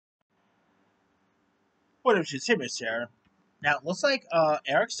What if she's him here? Now, it looks like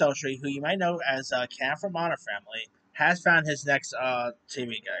Eric Stonestreet, who you might know as Cam from Modern Family, has found his next TV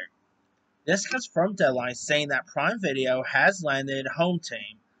gig. This comes from Deadline saying that Prime Video has landed Home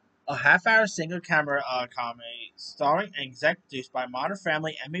Team, a half-hour single-camera comedy starring and executive produced by Modern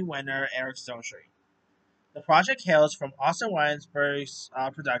Family Emmy winner Eric Stonestreet. The project hails from Austin Waynesburg's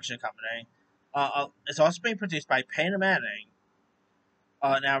production company. It's also being produced by Payne Manning.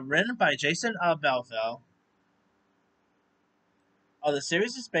 Now, written by Jason Belville. The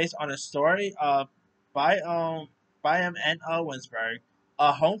series is based on a story by um by M.N. Winsberg.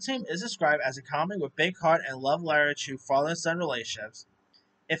 Home Team is described as a comedy with big heart and love letter to father and son relationships.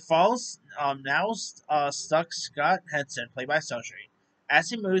 It follows stuck Scott Henson, played by Stonestreet, as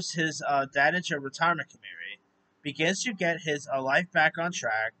he moves his dad into a retirement community, begins to get his life back on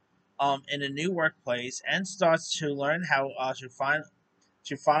track in a new workplace, and starts to learn how to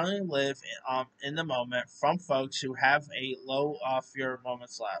finally live in the moment from folks who have a low fear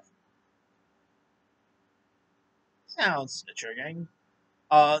moments left. Sounds intriguing.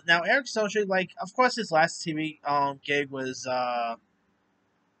 Now Eric Stoltze, like, of course, his last TV gig was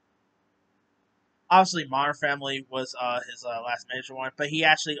obviously Modern Family was his last major one, but he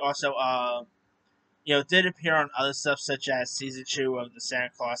actually also did appear on other stuff such as season two of the Santa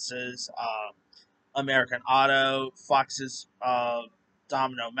Clauses, American Auto, Fox's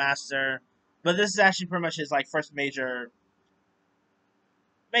Domino Master. But this is actually pretty much his like first major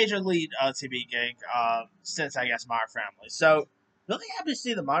lead TV gig since I guess Modern Family. So really happy to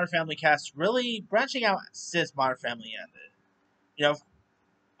see the Modern Family cast really branching out since Modern Family ended. You know,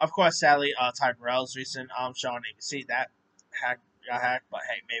 of course, sadly, Ty Burrell's recent show on ABC that got hacked, but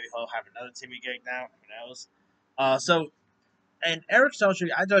hey, maybe he'll have another TV gig now. Who knows? And Eric Stoltze,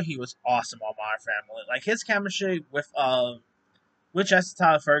 I thought he was awesome on Modern Family. Like his chemistry with Jessica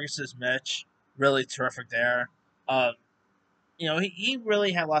Tyler Ferguson's Mitch, really terrific there. Um, he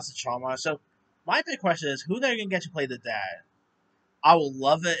really had lots of trauma. So my big question is, who they're gonna get to play the dad? I would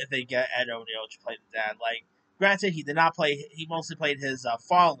love it if they get Ed O'Neill to play the dad. Like, granted, he did not play. He mostly played his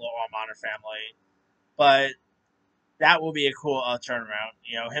father-in-law on Modern Family, but that will be a cool turnaround.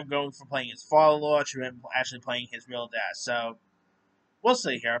 Him going from playing his father-in-law to him actually playing his real dad. So we'll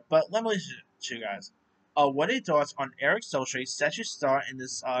see here. But let me listen to you guys. What are your thoughts on Eric Stoltze set to star in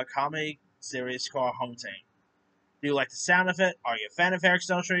this comedy series called Home Team? Do you like the sound of it? Are you a fan of Eric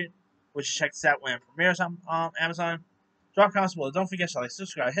Stone? Would you check this out when it premieres on Amazon? Drop comments below. Don't forget to like,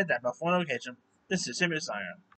 subscribe, hit that bell for notification. This is Simon Signer.